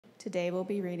Today we'll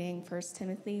be reading 1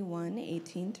 Timothy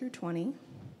 1:18 through 20.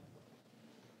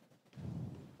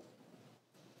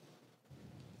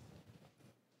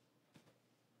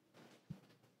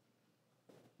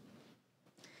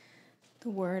 The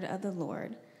word of the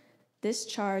Lord. This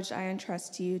charge I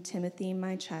entrust to you, Timothy,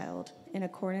 my child, in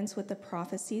accordance with the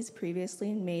prophecies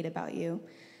previously made about you,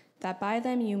 that by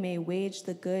them you may wage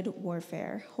the good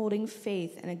warfare, holding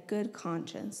faith and a good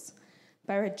conscience.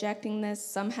 By rejecting this,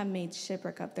 some have made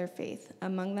shipwreck of their faith,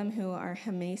 among them who are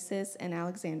Hemasis and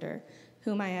Alexander,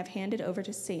 whom I have handed over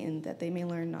to Satan, that they may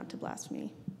learn not to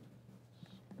blaspheme.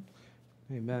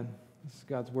 Amen. This is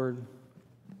God's word.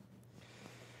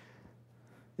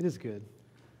 It is good.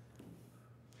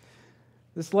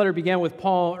 This letter began with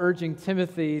Paul urging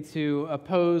Timothy to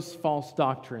oppose false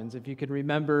doctrines. If you could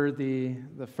remember the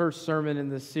first sermon in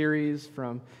this series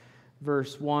from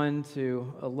verse 1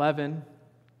 to 11,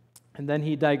 and then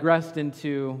he digressed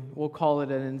into, we'll call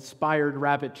it an inspired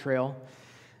rabbit trail,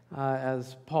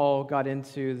 as Paul got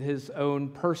into his own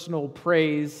personal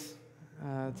praise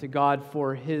to God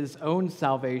for his own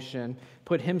salvation,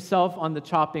 put himself on the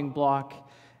chopping block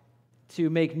to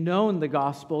make known the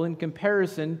gospel in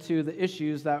comparison to the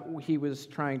issues that he was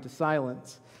trying to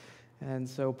silence. And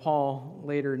so Paul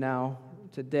later now,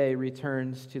 today,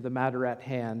 returns to the matter at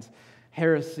hand,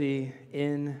 heresy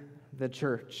in the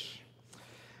church.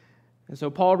 And so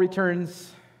Paul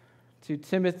returns to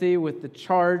Timothy with the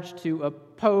charge to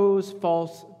oppose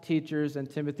false teachers and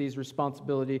Timothy's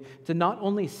responsibility to not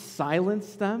only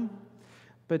silence them,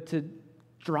 but to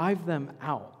drive them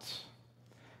out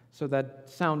so that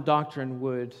sound doctrine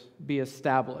would be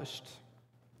established.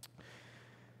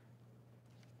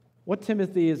 What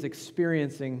Timothy is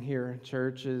experiencing here,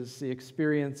 church, is the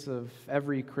experience of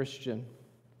every Christian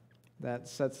that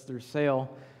sets their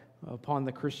sail upon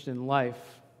the Christian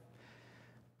life.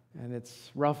 And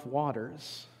it's rough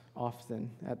waters, often,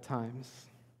 at times.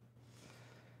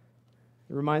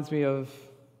 It reminds me of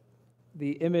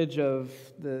the image of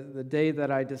the day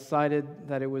that I decided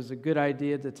that it was a good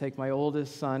idea to take my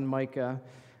oldest son, Micah,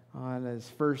 on his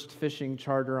first fishing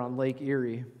charter on Lake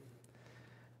Erie.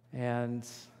 And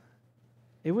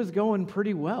it was going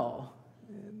pretty well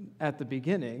at the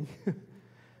beginning.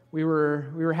 We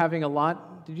were having a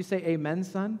lot. Did you say amen,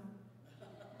 son?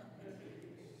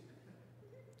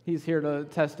 He's here to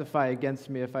testify against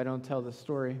me if I don't tell the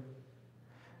story.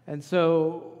 And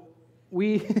so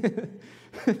we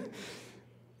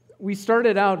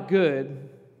started out good.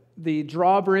 The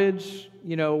drawbridge,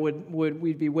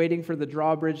 we'd be waiting for the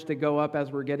drawbridge to go up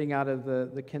as we're getting out of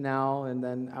the canal and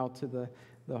then out to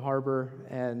the harbor,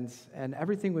 and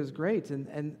everything was great.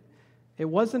 And it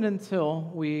wasn't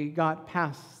until we got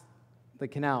past the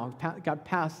canal, got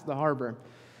past the harbor,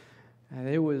 and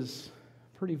it was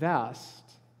pretty vast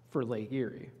for Lake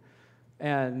Erie.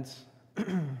 And it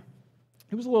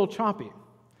was a little choppy.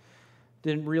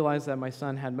 Didn't realize that my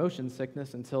son had motion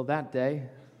sickness until that day.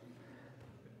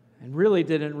 And really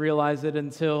didn't realize it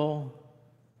until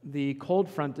the cold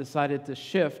front decided to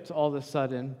shift all of a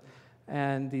sudden.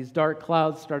 And these dark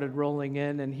clouds started rolling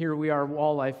in, and here we are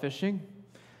walleye fishing.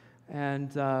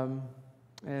 And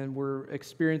we're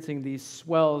experiencing these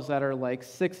swells that are like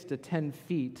 6 to 10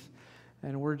 feet.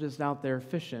 And we're just out there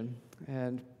fishing.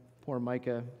 And poor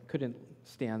Micah couldn't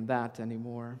stand that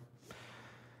anymore.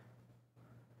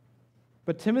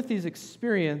 But Timothy's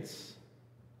experience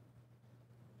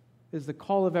is the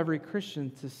call of every Christian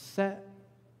to set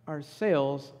our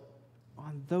sails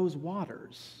on those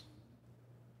waters.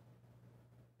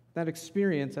 That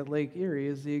experience at Lake Erie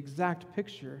is the exact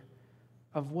picture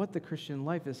of what the Christian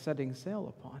life is setting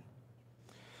sail upon.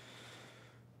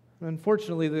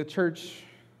 Unfortunately, the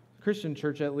Christian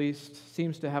church at least,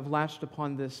 seems to have latched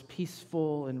upon this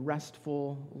peaceful and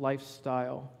restful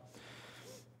lifestyle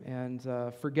and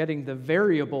forgetting the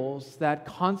variables that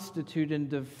constitute and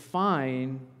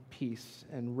define peace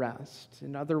and rest.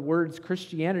 In other words,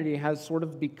 Christianity has sort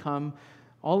of become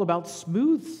all about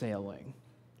smooth sailing,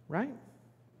 right?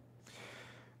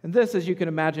 And this, as you can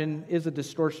imagine, is a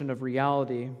distortion of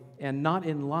reality and not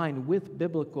in line with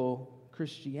biblical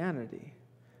Christianity,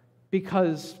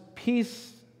 because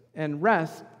peace and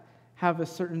rest have a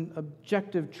certain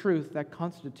objective truth that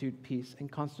constitute peace and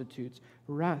constitutes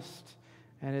rest.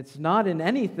 And it's not in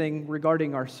anything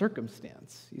regarding our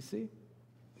circumstance, you see?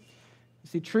 You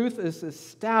see, truth is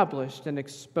established and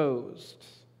exposed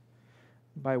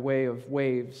by way of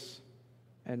waves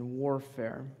and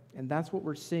warfare. And that's what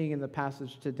we're seeing in the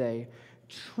passage today.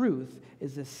 Truth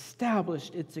is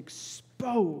established, it's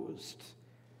exposed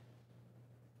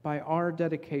by our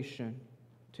dedication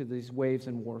to these waves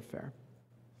and warfare.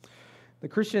 The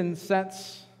Christian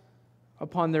sets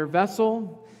upon their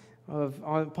vessel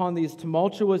upon these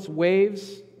tumultuous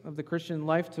waves of the Christian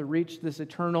life to reach this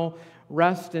eternal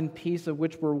rest and peace of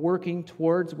which we're working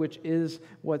towards, which is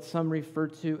what some refer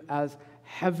to as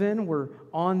heaven. We're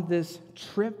on this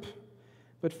trip,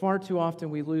 but far too often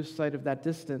we lose sight of that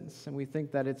distance and we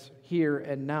think that it's here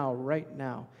and now, right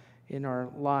now, in our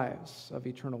lives of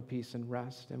eternal peace and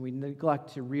rest. And we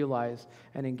neglect to realize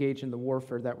and engage in the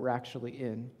warfare that we're actually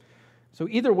in. So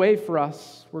either way for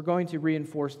us, we're going to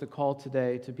reinforce the call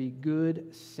today to be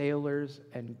good sailors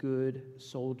and good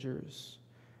soldiers.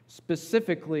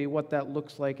 Specifically, what that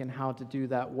looks like and how to do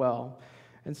that well.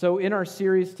 And so in our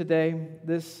series today,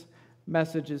 this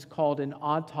message is called An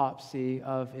Autopsy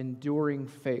of Enduring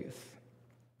Faith.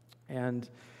 And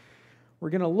we're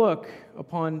going to look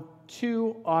upon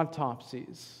two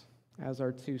autopsies as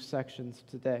our two sections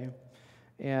today.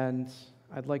 And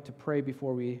I'd like to pray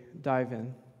before we dive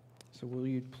in. So will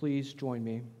you please join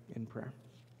me in prayer?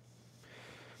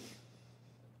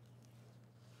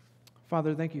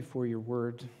 Father, thank you for your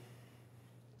word.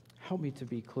 Help me to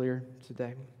be clear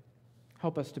today.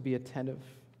 Help us to be attentive.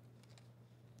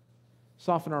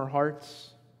 Soften our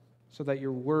hearts so that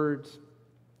your word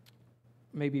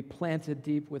may be planted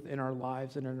deep within our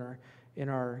lives and in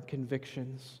our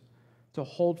convictions, to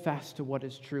hold fast to what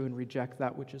is true and reject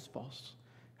that which is false.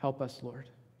 Help us, Lord.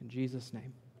 In Jesus'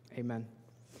 name, amen.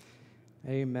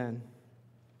 Amen.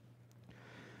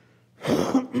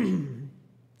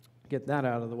 Get that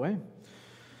out of the way.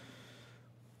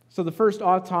 So the first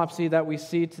autopsy that we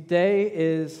see today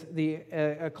is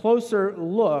a closer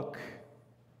look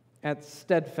at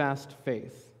steadfast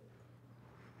faith.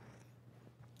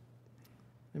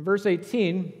 In verse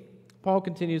 18, Paul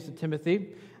continues to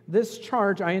Timothy, "This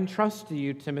charge I entrust to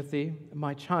you, Timothy,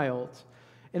 my child,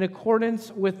 in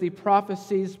accordance with the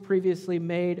prophecies previously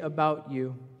made about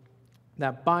you,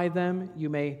 that by them you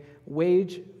may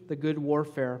wage the good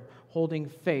warfare, holding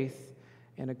faith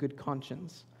and a good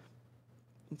conscience."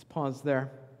 Let's pause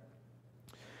there.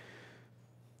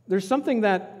 There's something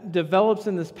that develops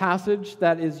in this passage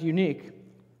that is unique,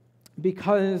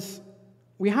 because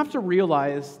we have to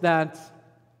realize that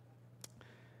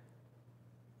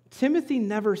Timothy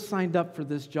never signed up for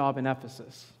this job in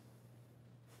Ephesus.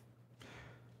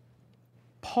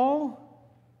 Paul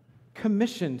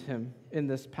commissioned him in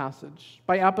this passage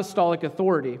by apostolic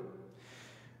authority.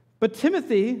 But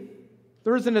Timothy,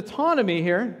 there is an autonomy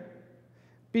here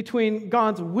between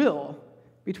God's will,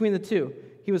 between the two.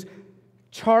 He was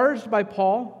charged by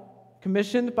Paul,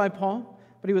 commissioned by Paul,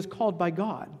 but he was called by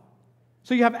God.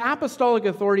 So you have apostolic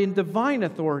authority and divine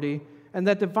authority, and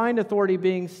that divine authority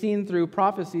being seen through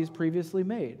prophecies previously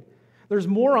made. There's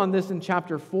more on this in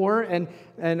chapter 4 and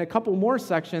a couple more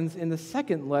sections in the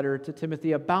second letter to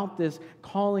Timothy about this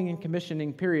calling and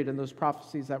commissioning period and those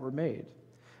prophecies that were made.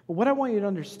 But what I want you to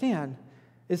understand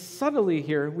is subtly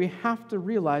here, we have to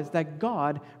realize that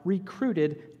God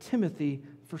recruited Timothy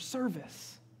for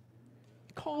service.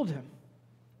 He called him.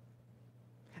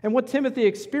 And what Timothy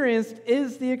experienced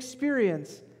is the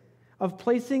experience of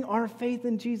placing our faith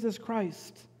in Jesus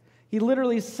Christ. He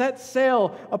literally set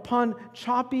sail upon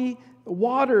choppy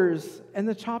waters and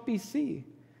the choppy sea.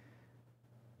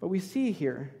 But we see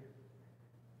here,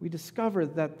 we discover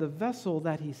that the vessel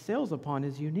that he sails upon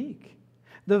is unique.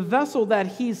 The vessel that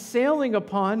he's sailing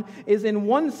upon is, in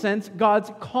one sense,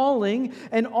 God's calling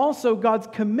and also God's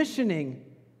commissioning.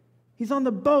 He's on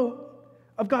the boat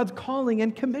of God's calling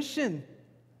and commission.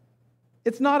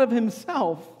 It's not of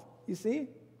himself, you see?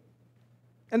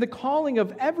 And the calling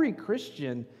of every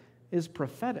Christian is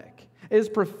prophetic. It is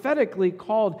prophetically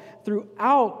called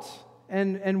throughout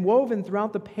and woven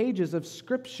throughout the pages of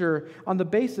Scripture on the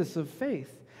basis of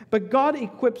faith. But God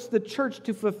equips the church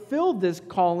to fulfill this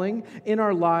calling in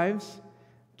our lives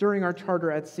during our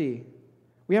charter at sea.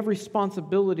 We have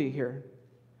responsibility here.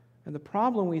 And the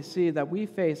problem we see that we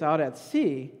face out at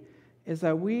sea is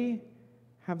that we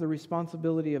have the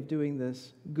responsibility of doing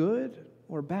this good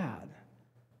or bad,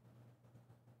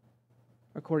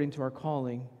 according to our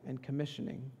calling and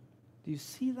commissioning. Do you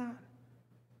see that?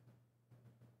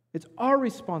 It's our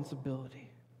responsibility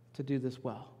to do this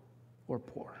well or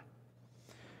poor.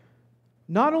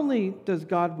 Not only does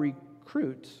God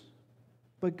recruit,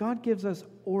 but God gives us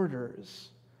orders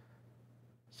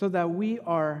so that we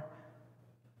are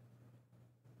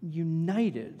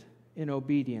united in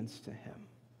obedience to Him,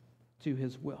 to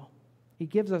His will. He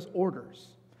gives us orders.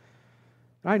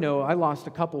 I know I lost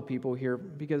a couple people here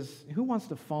because who wants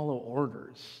to follow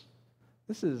orders?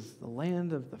 This is the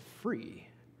land of the free.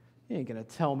 You ain't going to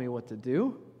tell me what to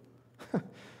do.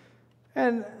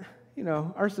 And,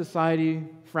 our society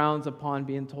frowns upon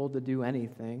being told to do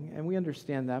anything, and we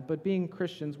understand that. But being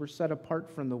Christians, we're set apart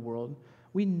from the world.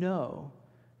 We know,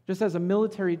 just as a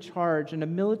military charge and a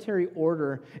military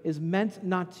order is meant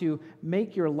not to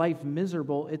make your life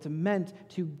miserable, it's meant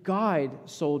to guide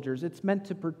soldiers. It's meant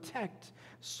to protect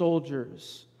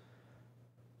soldiers.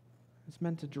 It's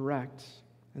meant to direct.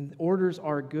 And orders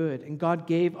are good. And God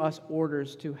gave us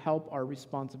orders to help our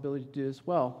responsibility to do as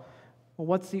well. Well,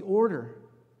 what's the order?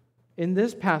 In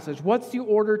this passage, what's the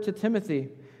order to Timothy?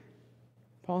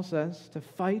 Paul says to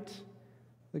fight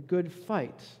the good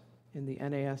fight in the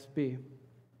NASB.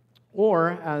 Or,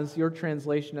 as your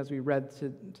translation, as we read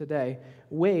today,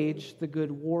 wage the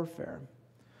good warfare.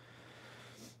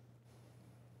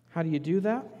 How do you do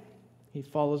that? He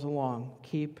follows along.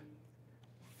 Keep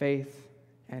faith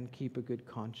and keep a good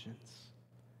conscience.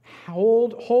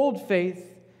 Hold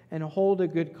faith and hold a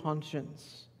good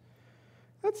conscience.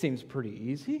 That seems pretty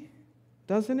easy,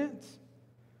 doesn't it?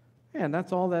 Man,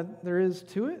 that's all that there is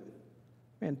to it.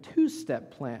 Man,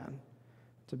 two-step plan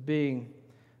to being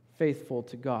faithful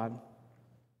to God.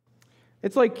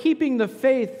 It's like keeping the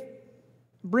faith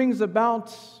brings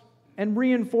about and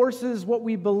reinforces what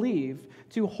we believe.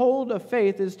 To hold a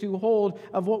faith is to hold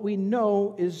of what we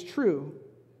know is true.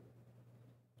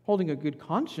 Holding a good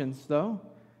conscience, though,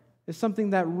 is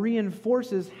something that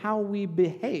reinforces how we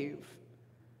behave.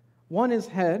 One is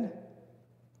head,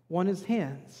 one is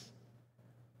hands,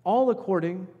 all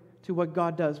according to what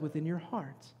God does within your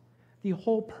heart. The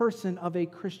whole person of a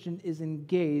Christian is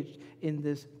engaged in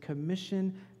this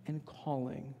commission and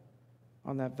calling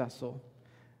on that vessel.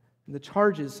 And the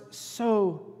charge is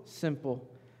so simple.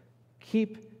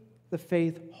 Keep the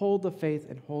faith, hold the faith,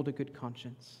 and hold a good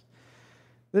conscience.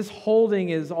 This holding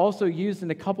is also used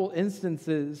in a couple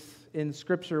instances in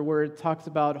Scripture where it talks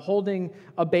about holding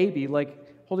a baby,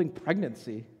 like holding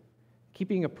pregnancy,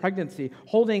 keeping a pregnancy,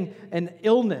 holding an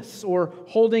illness, or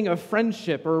holding a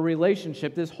friendship or a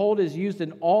relationship. This hold is used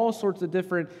in all sorts of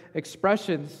different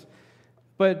expressions.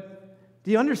 But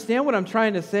do you understand what I'm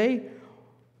trying to say?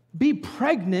 Be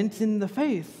pregnant in the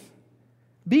faith.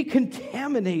 Be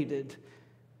contaminated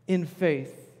in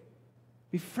faith.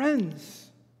 Be friends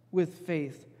with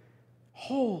faith.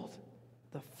 Hold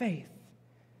the faith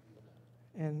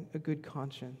and a good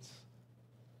conscience.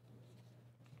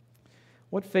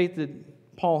 What faith did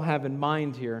Paul have in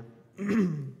mind here?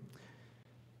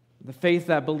 The faith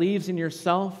that believes in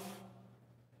yourself,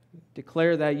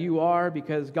 declare that you are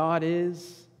because God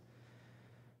is.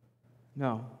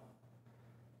 No.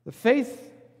 The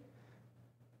faith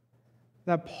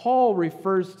that Paul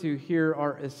refers to here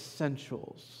are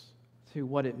essentials to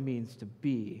what it means to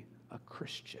be a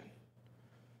Christian.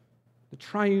 The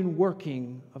triune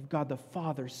working of God the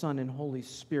Father, Son, and Holy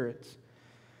Spirit.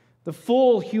 The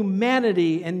full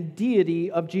humanity and deity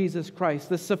of Jesus Christ.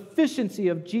 The sufficiency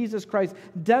of Jesus Christ's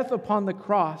death upon the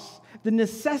cross. The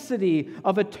necessity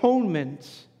of atonement.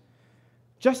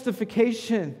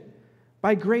 Justification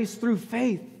by grace through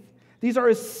faith. These are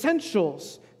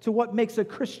essentials to what makes a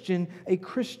Christian a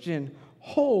Christian.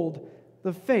 Hold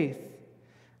the faith.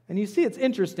 And you see, it's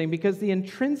interesting because the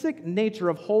intrinsic nature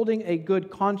of holding a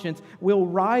good conscience will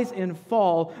rise and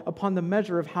fall upon the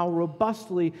measure of how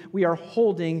robustly we are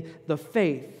holding the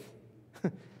faith.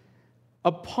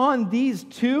 Upon these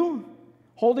two,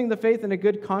 holding the faith and a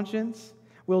good conscience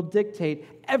will dictate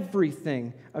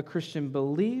everything a Christian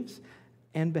believes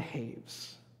and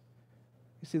behaves.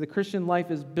 You see, the Christian life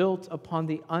is built upon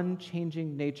the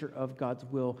unchanging nature of God's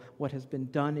will, what has been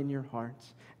done in your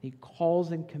hearts. He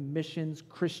calls and commissions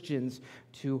Christians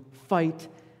to fight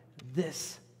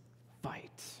this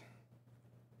fight.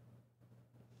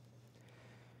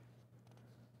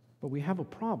 But we have a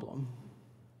problem.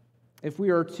 If we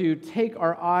are to take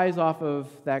our eyes off of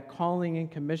that calling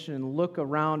and commission and look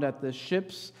around at the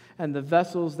ships and the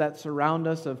vessels that surround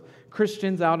us of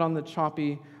Christians out on the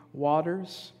choppy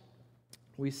waters,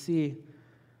 we see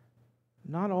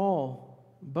not all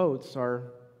boats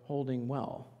are holding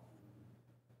well.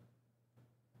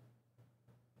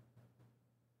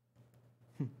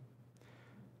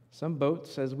 Some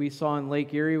boats, as we saw in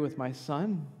Lake Erie with my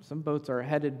son, some boats are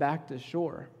headed back to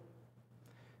shore,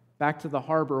 back to the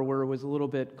harbor where it was a little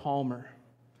bit calmer,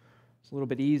 it's a little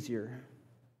bit easier.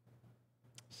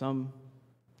 Some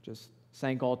just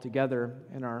sank altogether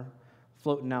and are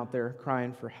floating out there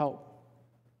crying for help.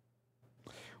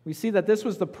 We see that this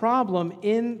was the problem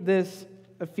in this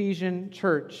Ephesian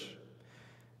church.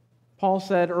 Paul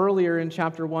said earlier in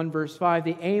chapter 1, verse 5,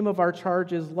 the aim of our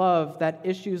charge is love that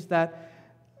issues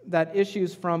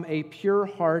from a pure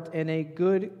heart and a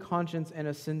good conscience and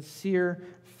a sincere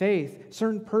faith.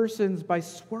 Certain persons, by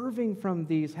swerving from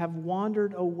these, have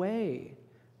wandered away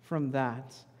from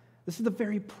that. This is the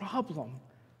very problem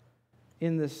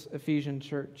in this Ephesian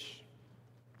church.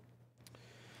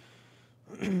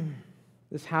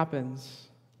 This happens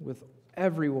with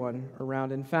everyone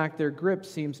around. In fact, their grip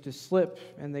seems to slip,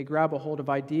 and they grab a hold of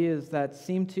ideas that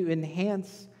seem to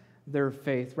enhance their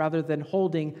faith rather than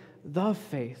holding the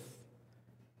faith.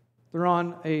 They're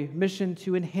on a mission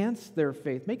to enhance their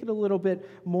faith, make it a little bit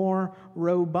more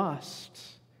robust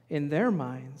in their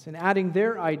minds, and adding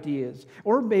their ideas,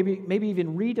 or maybe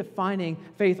even redefining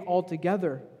faith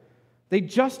altogether. They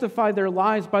justify their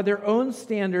lives by their own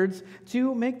standards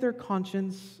to make their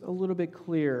conscience a little bit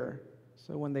clearer.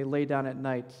 So when they lay down at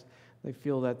night, they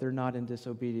feel that they're not in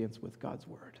disobedience with God's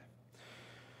word.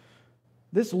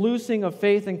 This loosing of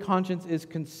faith and conscience is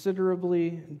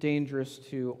considerably dangerous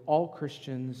to all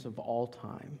Christians of all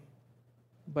time.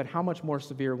 But how much more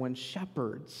severe when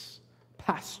shepherds,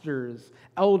 pastors,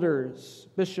 elders,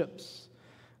 bishops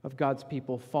of God's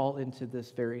people fall into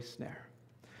this very snare.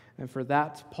 And for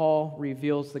that, Paul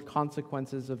reveals the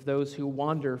consequences of those who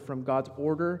wander from God's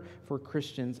order for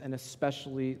Christians and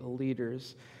especially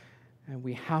leaders. And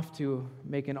we have to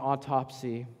make an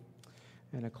autopsy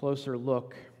and a closer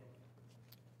look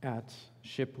at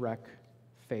shipwreck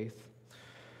faith.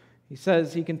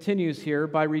 He continues here,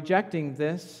 by rejecting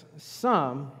this,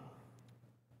 some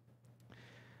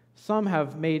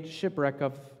have made shipwreck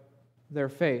of their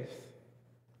faith,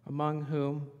 among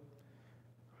whom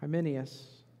Hymenaeus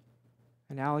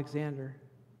and Alexander,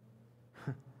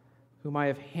 whom I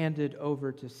have handed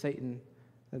over to Satan,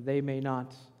 that they may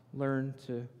not learn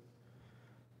to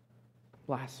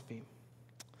blaspheme.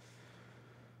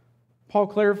 Paul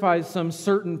clarifies some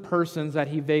certain persons that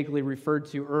he vaguely referred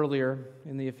to earlier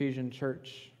in the Ephesian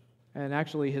church. And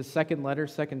actually, his second letter,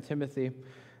 2 Timothy,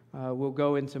 will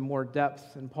go into more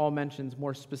depth. And Paul mentions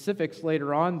more specifics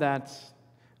later on that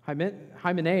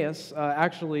Hymenaeus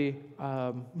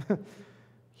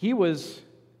he was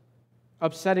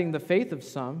upsetting the faith of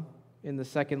some in the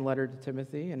second letter to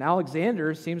Timothy. And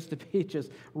Alexander seems to be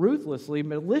just ruthlessly,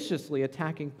 maliciously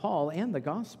attacking Paul and the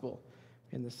gospel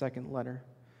in the second letter.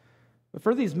 But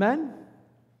for these men,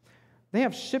 they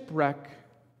have shipwrecked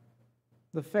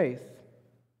the faith.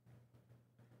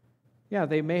 Yeah,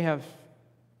 they may have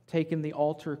taken the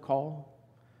altar call.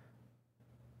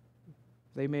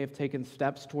 They may have taken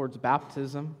steps towards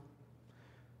baptism.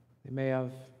 They may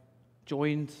have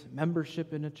joined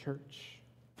membership in a church,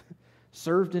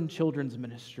 served in children's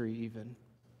ministry even.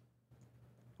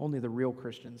 Only the real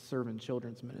Christians serve in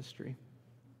children's ministry.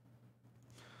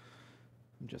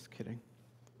 I'm just kidding.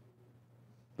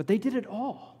 But they did it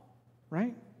all,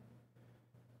 right?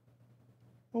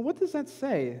 Well, what does that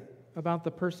say about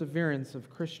the perseverance of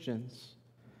Christians?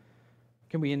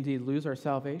 Can we indeed lose our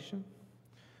salvation?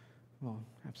 Well,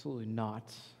 absolutely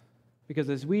not. Because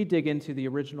as we dig into the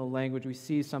original language, we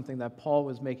see something that Paul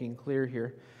was making clear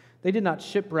here. They did not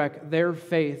shipwreck their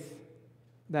faith,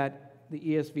 that the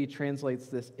ESV translates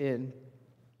this in.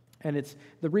 And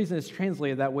the reason it's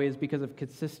translated that way is because of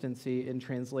consistency in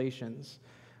translations.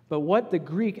 But what the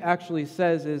Greek actually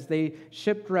says is they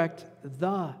shipwrecked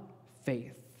the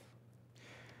faith.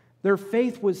 Their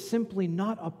faith was simply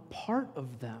not a part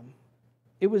of them.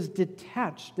 It was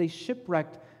detached. They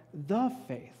shipwrecked the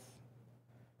faith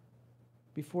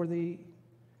before they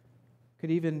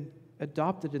could even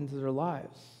adopt it into their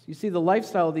lives. You see, the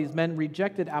lifestyle of these men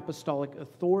rejected apostolic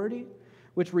authority,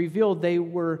 which revealed they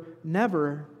were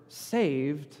never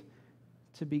saved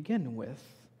to begin with,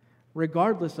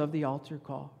 regardless of the altar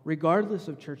call, regardless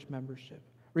of church membership,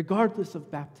 regardless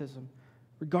of baptism,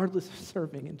 regardless of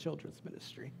serving in children's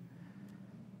ministry.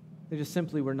 They just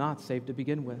simply were not saved to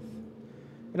begin with.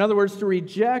 In other words, to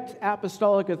reject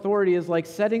apostolic authority is like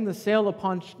setting the sail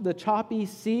upon the choppy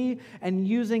sea and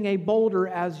using a boulder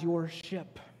as your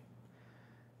ship.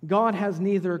 God has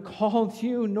neither called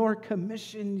you nor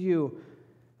commissioned you.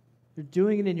 You're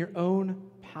doing it in your own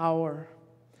power.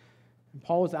 And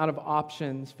Paul was out of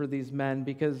options for these men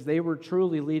because they were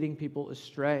truly leading people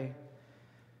astray.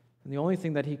 And the only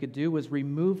thing that he could do was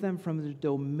remove them from the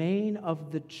domain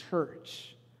of the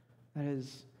church that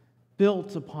is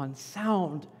built upon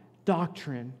sound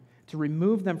doctrine, to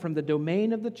remove them from the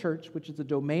domain of the church, which is the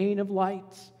domain of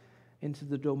light, into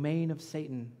the domain of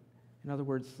Satan. In other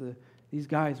words, these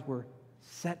guys were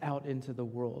set out into the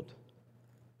world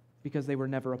because they were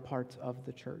never a part of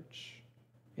the church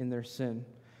in their sin.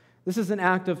 This is an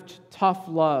act of tough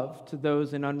love to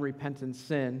those in unrepentant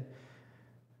sin.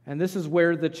 And this is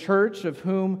where the church of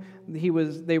whom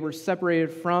they were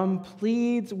separated from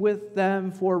pleads with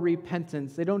them for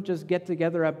repentance. They don't just get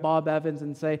together at Bob Evans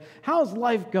and say, "How's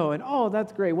life going? Oh,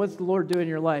 that's great. What's the Lord doing in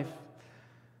your life?"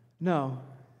 No,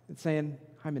 it's saying,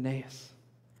 "Hymenaeus,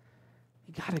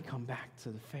 you got to come back to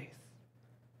the faith.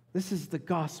 This is the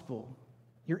gospel.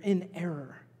 You're in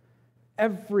error.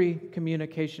 Every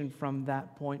communication from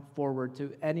that point forward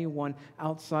to anyone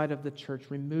outside of the church,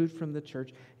 removed from the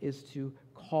church, is to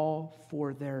call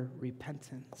for their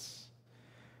repentance.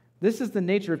 This is the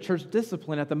nature of church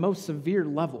discipline at the most severe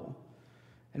level.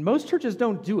 And most churches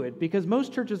don't do it because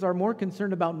most churches are more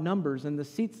concerned about numbers and the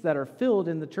seats that are filled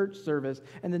in the church service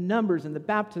and the numbers and the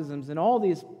baptisms and all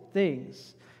these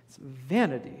things. It's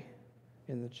vanity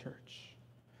in the church.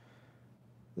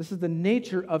 This is the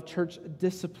nature of church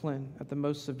discipline at the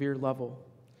most severe level.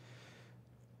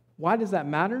 Why does that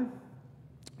matter?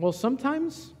 Well,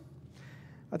 sometimes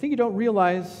I think you don't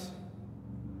realize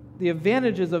the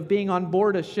advantages of being on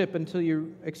board a ship until you're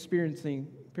experience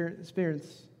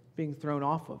being thrown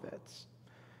off of it.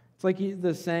 It's like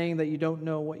the saying that you don't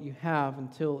know what you have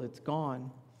until it's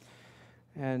gone.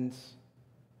 And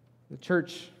the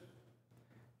church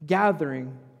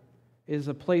gathering is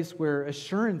a place where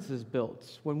assurance is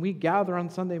built. When we gather on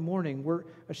Sunday morning, we're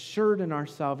assured in our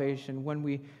salvation. When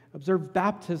we observe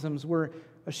baptisms, we're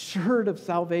assured of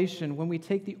salvation. When we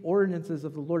take the ordinances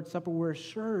of the Lord's Supper, we're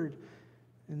assured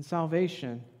in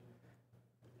salvation.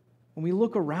 When we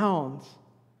look around,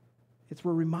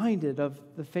 we're reminded of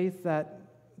the faith that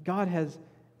God has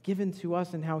given to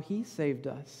us and how He saved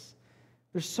us.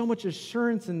 There's so much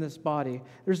assurance in this body.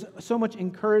 There's so much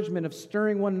encouragement of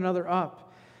stirring one another up.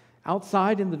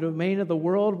 Outside in the domain of the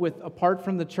world, apart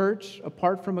from the church,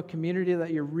 apart from a community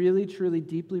that you're really, truly,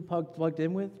 deeply plugged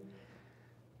in with,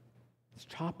 it's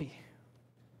choppy.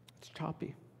 It's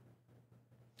choppy.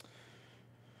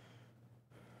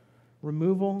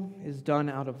 Removal is done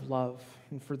out of love,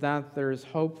 and for that there is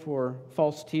hope for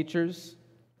false teachers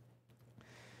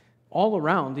all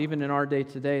around, even in our day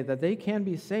today, that they can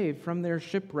be saved from their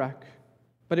shipwreck.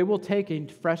 But it will take a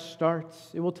fresh start.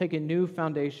 It will take a new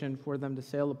foundation for them to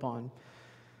sail upon.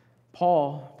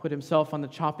 Paul put himself on the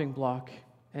chopping block,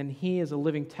 and he is a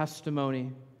living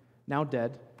testimony, now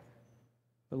dead,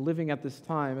 but living at this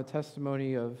time, a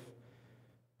testimony of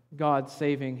God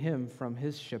saving him from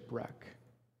his shipwreck.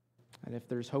 And if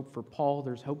there's hope for Paul,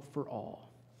 there's hope for all.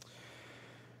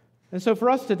 And so for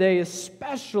us today,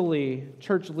 especially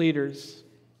church leaders,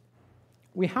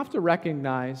 we have to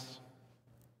recognize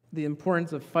the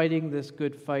importance of fighting this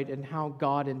good fight and how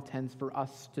God intends for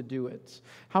us to do it.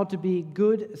 How to be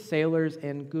good sailors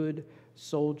and good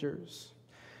soldiers.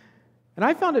 And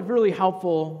I found it really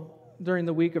helpful during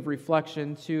the week of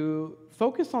reflection to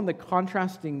focus on the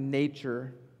contrasting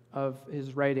nature of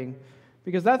his writing.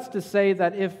 Because that's to say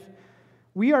that if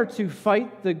we are to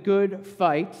fight the good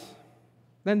fight,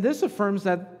 then this affirms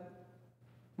that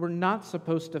we're not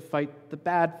supposed to fight the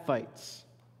bad fights.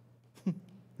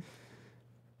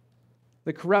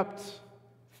 The corrupt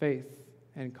faith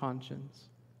and conscience.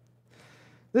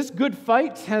 This good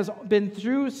fight has been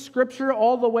through Scripture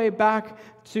all the way back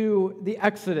to the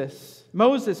Exodus.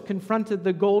 Moses confronted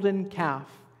the golden calf.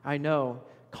 I know,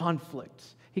 conflict.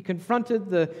 He confronted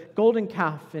the golden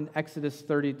calf in Exodus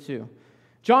 32.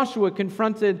 Joshua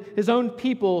confronted his own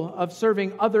people of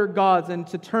serving other gods and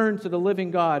to turn to the living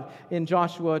God in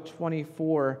Joshua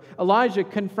 24. Elijah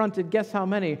confronted, guess how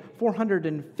many?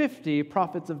 450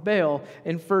 prophets of Baal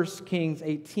in 1 Kings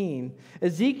 18.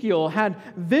 Ezekiel had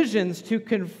visions to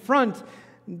confront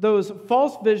those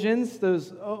false visions,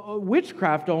 those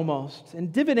witchcraft almost,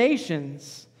 and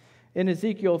divinations in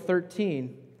Ezekiel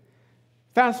 13.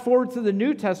 Fast forward to the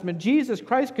New Testament, Jesus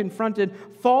Christ confronted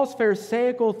false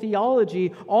Pharisaical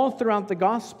theology all throughout the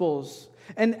Gospels.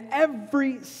 And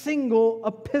every single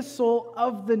epistle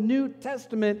of the New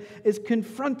Testament is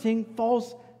confronting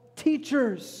false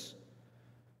teachers.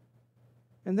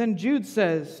 And then Jude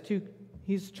says,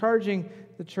 he's charging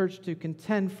the church to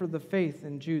contend for the faith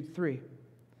in Jude 3.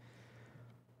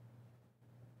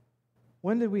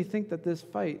 When did we think that this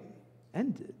fight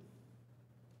ended?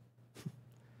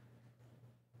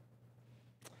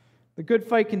 The good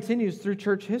fight continues through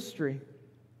church history.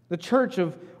 The church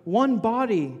of one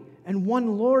body and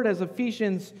one Lord, as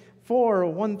Ephesians 4,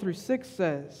 1 through 6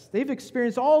 says. They've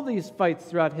experienced all these fights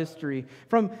throughout history.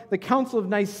 From the Council of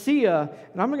Nicaea,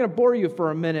 and I'm not going to bore you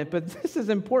for a minute, but this is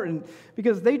important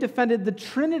because they defended the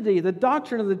Trinity, the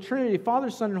doctrine of the Trinity, Father,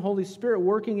 Son, and Holy Spirit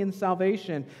working in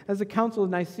salvation, as the Council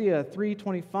of Nicaea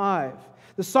 325.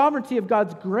 The sovereignty of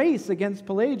God's grace against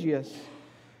Pelagius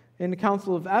in the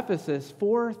Council of Ephesus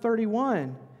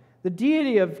 431. The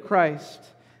deity of Christ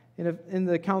in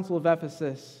the Council of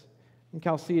Ephesus in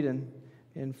Chalcedon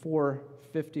in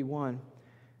 451.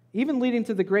 even leading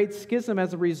to the Great Schism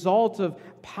as a result of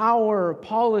power,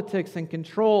 politics, and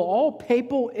control, all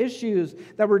papal issues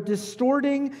that were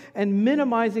distorting and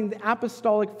minimizing the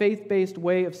apostolic faith-based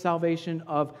way of salvation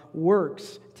of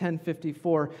works,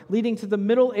 1054, leading to the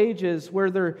Middle Ages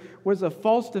where there was a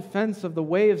false defense of the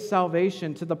way of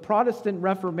salvation, to the Protestant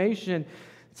Reformation,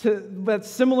 that's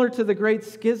similar to the Great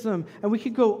Schism. And we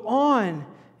could go on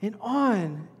and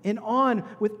on and on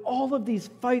with all of these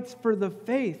fights for the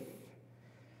faith.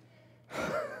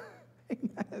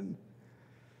 Amen.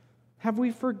 Have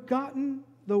we forgotten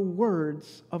the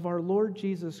words of our Lord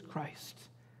Jesus Christ?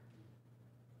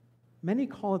 Many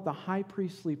call it the high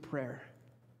priestly prayer,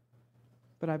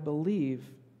 but I believe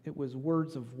it was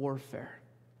words of warfare.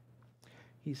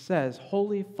 He says,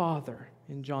 Holy Father,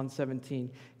 in John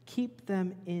 17, keep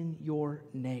them in your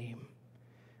name,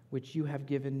 which you have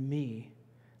given me,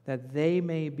 that they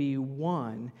may be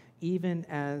one, even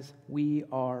as we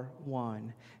are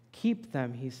one. Keep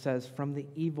them, he says, from the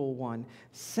evil one.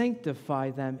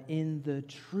 Sanctify them in the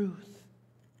truth.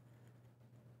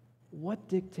 What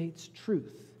dictates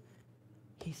truth?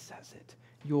 He says it.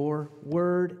 Your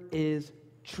word is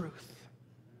truth.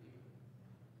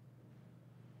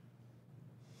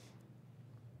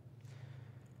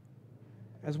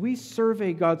 As we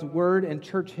survey God's word and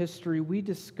church history, we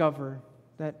discover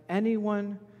that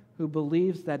anyone who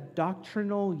believes that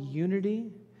doctrinal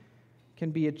unity can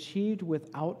be achieved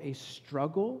without a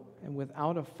struggle and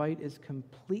without a fight is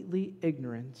completely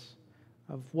ignorant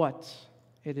of what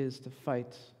it is to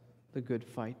fight the good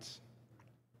fight.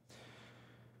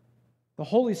 The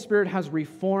Holy Spirit has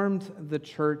reformed the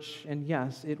church, and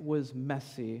yes, it was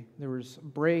messy. There was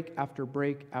break after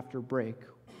break after break.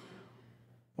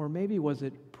 Or maybe was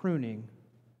it pruning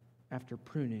after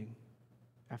pruning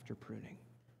after pruning?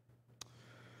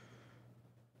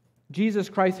 Jesus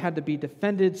Christ had to be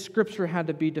defended, Scripture had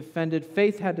to be defended,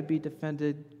 faith had to be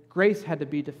defended, grace had to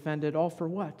be defended, all for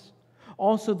what?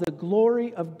 Also, the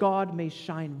glory of God may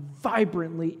shine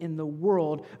vibrantly in the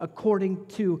world according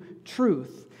to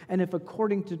truth, and if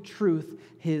according to truth,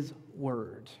 His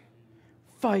word.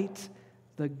 Fight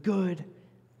the good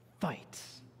fight.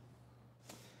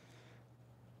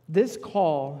 This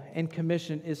call and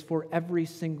commission is for every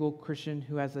single Christian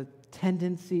who has a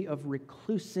tendency of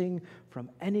reclusing from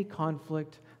any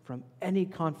conflict, from any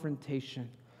confrontation,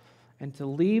 and to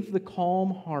leave the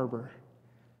calm harbor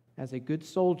as a good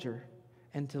soldier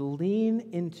and to lean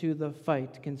into the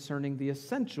fight concerning the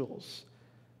essentials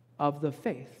of the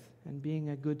faith and being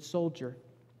a good soldier.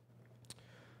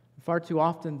 Far too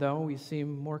often, though, we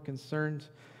seem more concerned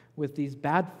with these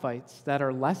bad fights that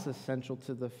are less essential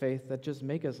to the faith that just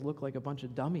make us look like a bunch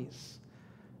of dummies.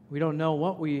 We don't know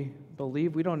what we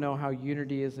believe. We don't know how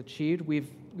unity is achieved.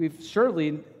 We've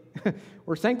surely,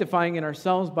 we're sanctifying in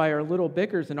ourselves by our little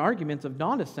bickers and arguments of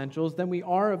non-essentials than we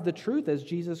are of the truth, as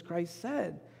Jesus Christ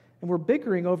said. And we're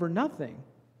bickering over nothing.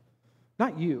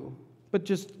 Not you, but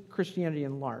just Christianity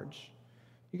in large.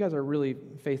 You guys are really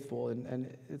faithful,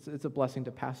 and it's a blessing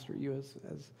to pastor you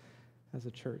as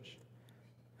a church.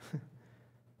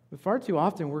 But far too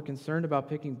often, we're concerned about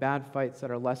picking bad fights that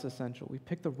are less essential. We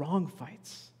pick the wrong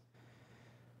fights.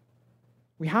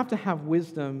 We have to have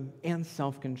wisdom and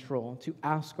self-control to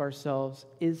ask ourselves,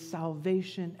 is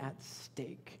salvation at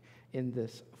stake in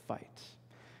this fight?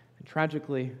 And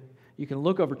tragically, you can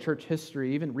look over church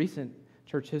history, even recent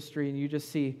church history, and you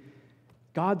just see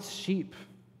God's sheep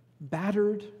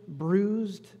battered,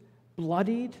 bruised,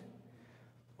 bloodied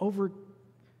over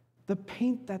the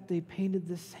paint that they painted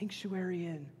this sanctuary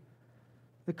in,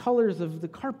 the colors of the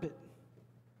carpet.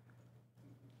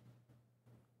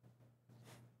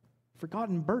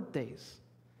 Forgotten birthdays.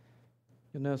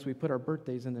 You'll notice we put our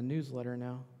birthdays in the newsletter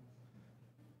now.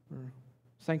 Or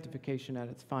sanctification at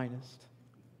its finest.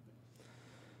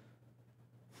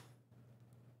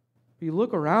 You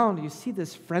look around, you see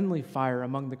this friendly fire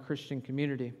among the Christian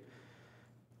community.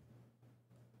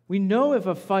 We know if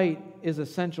a fight is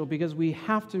essential because we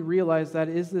have to realize that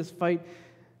is this fight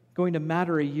going to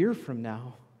matter a year from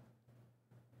now?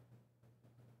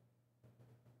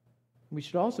 We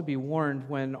should also be warned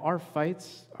when our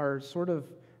fights are sort of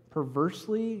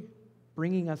perversely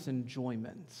bringing us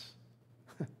enjoyment.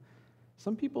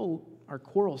 Some people are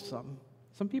quarrelsome.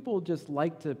 Some people just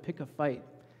like to pick a fight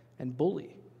and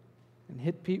bully and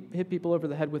hit people over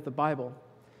the head with the Bible.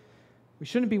 We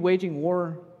shouldn't be waging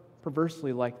war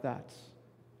perversely like that,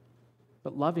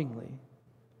 but lovingly.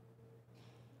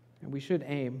 And we should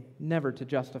aim never to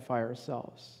justify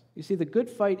ourselves. You see, the good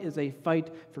fight is a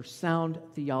fight for sound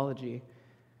theology,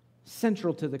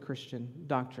 central to the Christian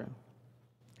doctrine.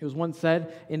 It was once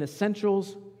said, in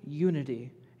essentials,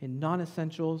 unity. In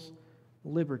non-essentials,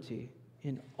 liberty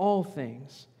in all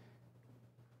things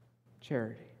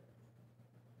charity.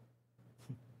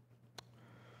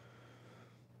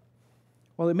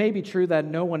 Well, it may be true that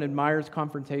no one admires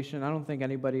confrontation. I don't think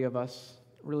anybody of us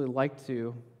really like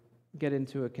to get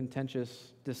into a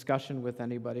contentious discussion with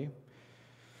anybody.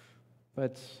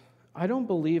 But I don't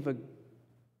believe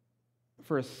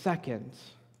for a second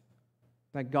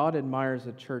that God admires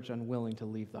a church unwilling to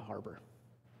leave the harbor.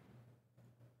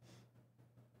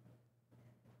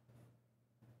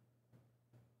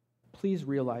 Please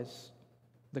realize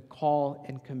the call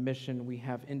and commission we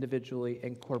have individually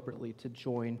and corporately to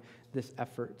join this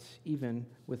effort, even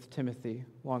with Timothy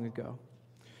long ago.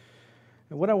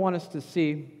 And what I want us to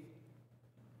see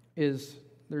is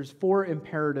there's 4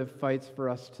 imperative fights for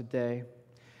us today.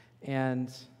 And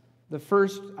the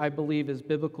first, I believe, is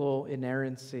biblical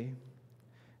inerrancy,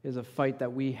 is a fight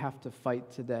that we have to fight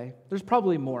today. There's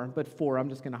probably more, but 4. I'm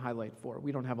just going to highlight 4.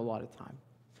 We don't have a lot of time.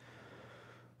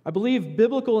 I believe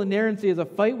biblical inerrancy is a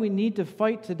fight we need to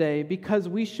fight today because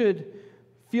we should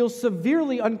feel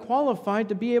severely unqualified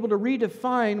to be able to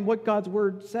redefine what God's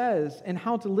Word says and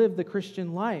how to live the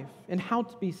Christian life and how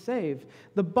to be saved.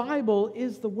 The Bible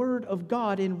is the Word of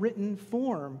God in written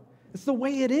form. It's the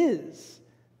way it is.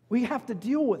 We have to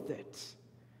deal with it.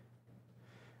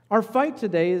 Our fight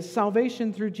today is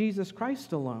salvation through Jesus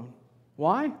Christ alone.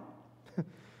 Why?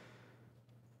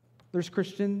 There's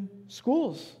Christian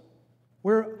schools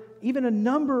where even a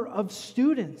number of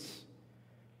students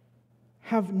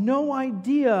have no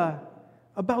idea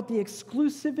about the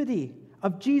exclusivity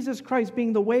of Jesus Christ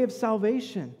being the way of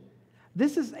salvation.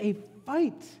 This is a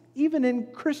fight, even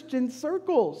in Christian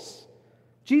circles.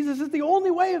 Jesus is the only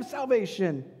way of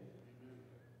salvation.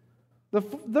 The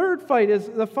third fight is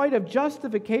the fight of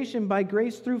justification by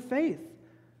grace through faith.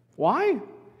 Why?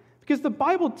 Because the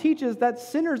Bible teaches that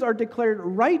sinners are declared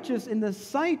righteous in the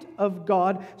sight of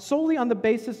God solely on the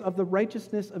basis of the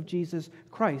righteousness of Jesus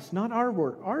Christ, not our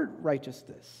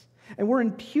righteousness. And we're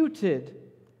imputed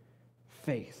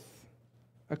faith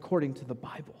according to the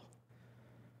Bible.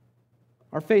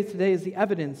 Our faith today is the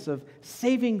evidence of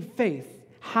saving faith.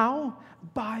 How?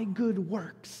 By good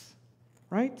works.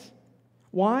 Right?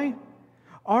 Why?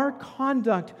 Our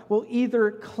conduct will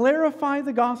either clarify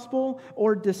the gospel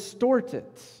or distort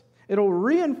it. It'll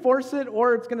reinforce it,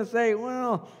 or it's going to say,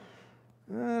 well,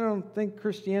 I don't think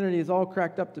Christianity is all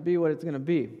cracked up to be what it's going to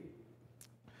be.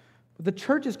 But the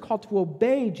church is called to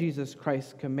obey Jesus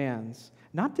Christ's commands,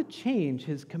 not to change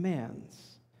his commands.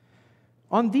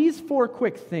 On these 4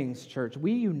 quick things, church,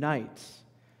 we unite.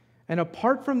 And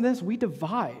apart from this, we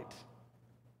divide.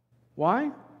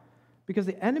 Why? Because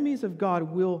the enemies of God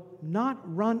will not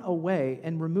run away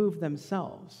and remove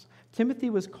themselves. Timothy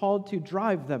was called to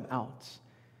drive them out.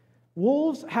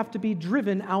 Wolves have to be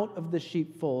driven out of the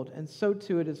sheepfold, and so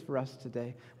too it is for us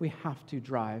today. We have to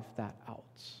drive that out.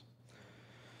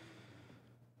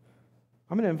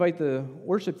 I'm going to invite the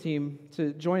worship team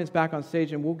to join us back on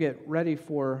stage, and we'll get ready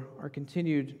for our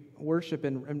continued worship.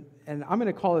 And I'm going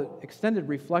to call it extended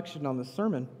reflection on the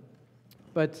sermon.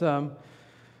 But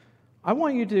I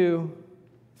want you to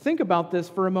think about this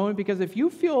for a moment, because if you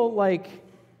feel like,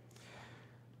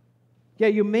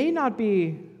 you may not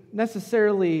be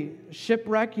necessarily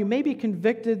shipwrecked, you may be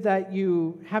convicted that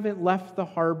you haven't left the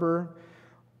harbor,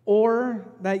 or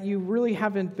that you really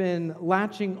haven't been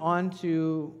latching on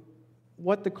to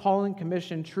what the call and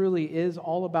commission truly is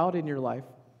all about in your life.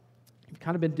 You've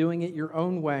kind of been doing it your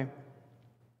own way.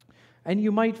 And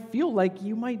you might feel like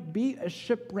you might be a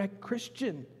shipwrecked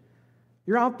Christian.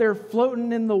 You're out there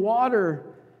floating in the water,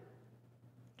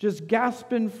 just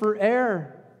gasping for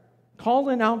air,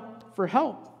 calling out for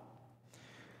help.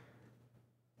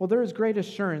 Well, there is great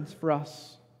assurance for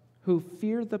us who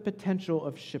fear the potential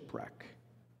of shipwreck,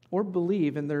 or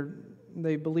believe, and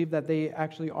they believe that they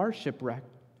actually are shipwrecked.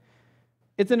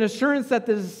 It's an assurance that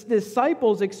the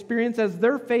disciples experienced as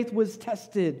their faith was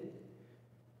tested.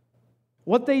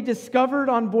 What they discovered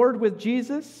on board with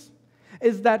Jesus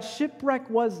is that shipwreck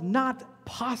was not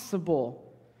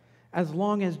possible as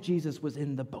long as Jesus was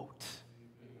in the boat.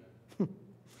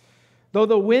 Though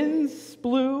the winds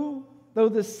blew, though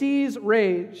the seas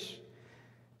raged,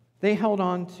 they held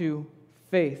on to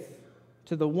faith,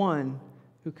 to the one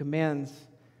who commands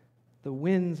the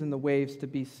winds and the waves to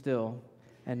be still,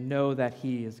 and know that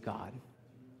he is God.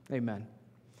 Amen.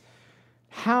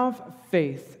 Have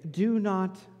faith. Do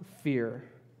not fear.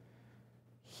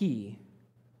 He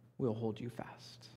will hold you fast.